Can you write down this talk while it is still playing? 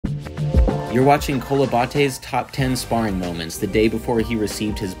You're watching Cole Abate's top 10 sparring moments the day before he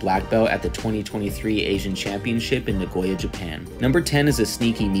received his black belt at the 2023 Asian Championship in Nagoya, Japan. Number 10 is a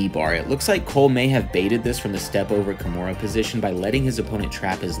sneaky knee bar. It looks like Cole may have baited this from the step over Kimura position by letting his opponent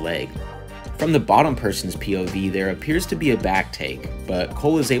trap his leg. From the bottom person's POV, there appears to be a back take, but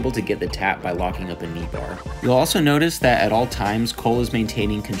Cole is able to get the tap by locking up a knee bar. You'll also notice that at all times, Cole is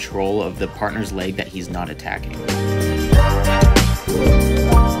maintaining control of the partner's leg that he's not attacking.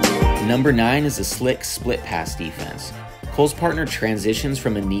 Number 9 is a slick split pass defense. Cole's partner transitions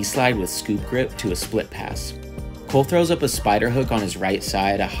from a knee slide with scoop grip to a split pass. Cole throws up a spider hook on his right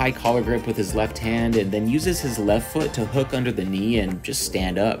side, a high collar grip with his left hand, and then uses his left foot to hook under the knee and just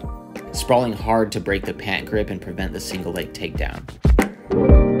stand up, sprawling hard to break the pant grip and prevent the single leg takedown.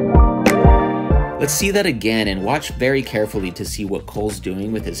 Let's see that again and watch very carefully to see what Cole's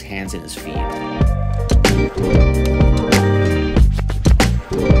doing with his hands and his feet.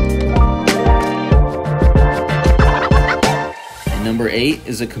 Number 8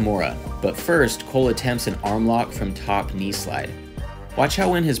 is a Kimura, but first Cole attempts an arm lock from top knee slide. Watch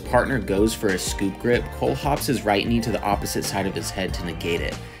how when his partner goes for a scoop grip, Cole hops his right knee to the opposite side of his head to negate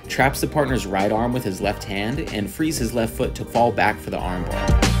it, traps the partner's right arm with his left hand, and frees his left foot to fall back for the armbar.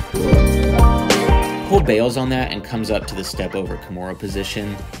 Cole bails on that and comes up to the step over Kimura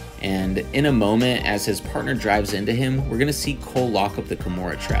position, and in a moment as his partner drives into him, we're going to see Cole lock up the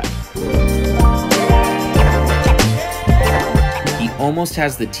Kimura trap. He almost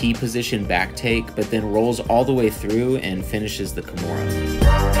has the T position back take, but then rolls all the way through and finishes the Kimura.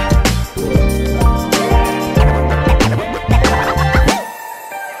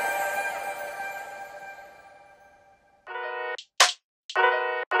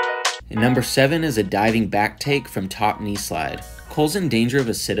 And number 7 is a diving back take from top knee slide. Cole's in danger of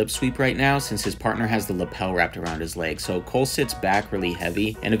a sit-up sweep right now since his partner has the lapel wrapped around his leg, so Cole sits back really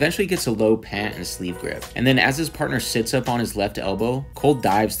heavy and eventually gets a low pant and sleeve grip. And then as his partner sits up on his left elbow, Cole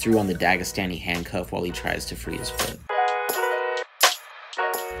dives through on the Dagestani handcuff while he tries to free his foot.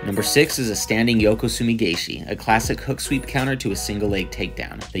 Number 6 is a standing Yoko Sumigeshi, a classic hook sweep counter to a single leg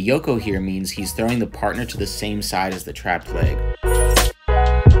takedown. The Yoko here means he's throwing the partner to the same side as the trapped leg.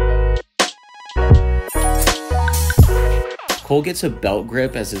 Cole gets a belt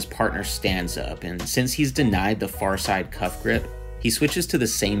grip as his partner stands up, and since he's denied the far side cuff grip, he switches to the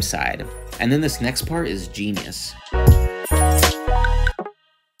same side. And then this next part is genius.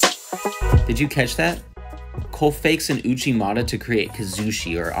 Did you catch that? Cole fakes an Uchimata to create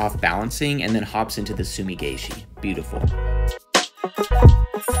kazushi or off balancing and then hops into the Sumigeshi. Beautiful.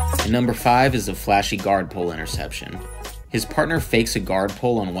 And number 5 is a flashy guard pull interception. His partner fakes a guard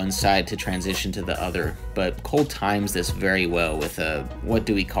pull on one side to transition to the other, but Cole times this very well with a, what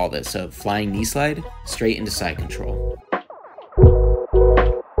do we call this, a flying knee slide? Straight into side control.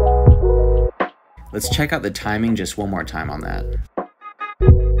 Let's check out the timing just one more time on that.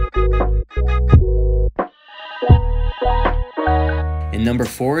 And number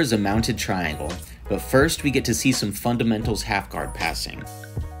 4 is a mounted triangle, but first we get to see some fundamentals half guard passing.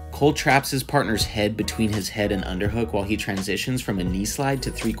 Cole traps his partner's head between his head and underhook while he transitions from a knee slide to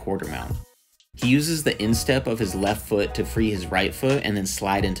 3/4 mount. He uses the instep of his left foot to free his right foot and then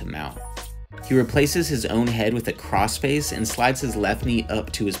slide into mount. He replaces his own head with a crossface and slides his left knee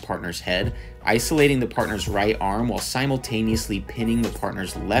up to his partner's head, isolating the partner's right arm while simultaneously pinning the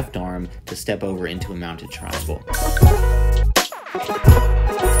partner's left arm to step over into a mounted triangle.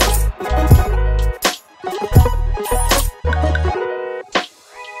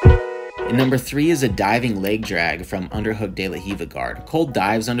 And number 3 is a diving leg drag from underhook de la Hiva guard. Cole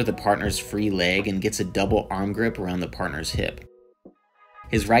dives under the partner's free leg and gets a double arm grip around the partner's hip.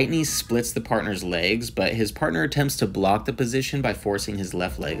 His right knee splits the partner's legs, but his partner attempts to block the position by forcing his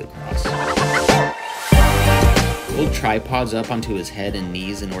left leg across. Cole tripods up onto his head and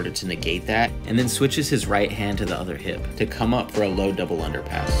knees in order to negate that, and then switches his right hand to the other hip to come up for a low double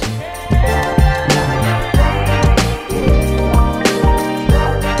underpass.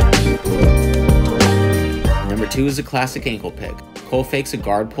 Number 2 is a classic ankle pick. Cole fakes a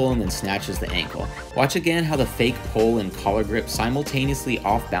guard pull and then snatches the ankle. Watch again how the fake pull and collar grip simultaneously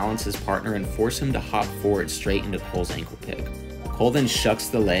off-balance his partner and force him to hop forward straight into Cole's ankle pick. Cole then shucks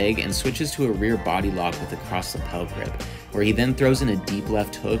the leg and switches to a rear body lock with a cross lapel grip, where he then throws in a deep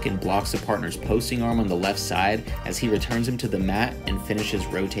left hook and blocks the partner's posting arm on the left side as he returns him to the mat and finishes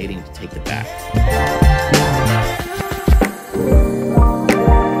rotating to take the back.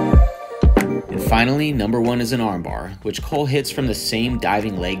 Finally, number 1 is an armbar, which Cole hits from the same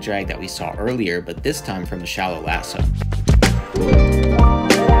diving leg drag that we saw earlier, but this time from a shallow lasso.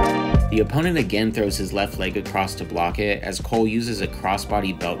 The opponent again throws his left leg across to block it, as Cole uses a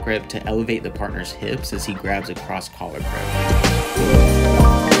crossbody belt grip to elevate the partner's hips as he grabs a cross collar grip.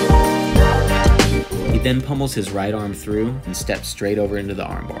 He then pummels his right arm through and steps straight over into the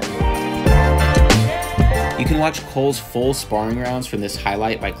armbar. You can watch Cole's full sparring rounds from this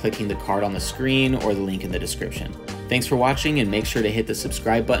highlight by clicking the card on the screen or the link in the description. Thanks for watching, and make sure to hit the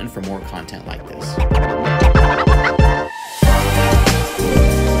subscribe button for more content like this.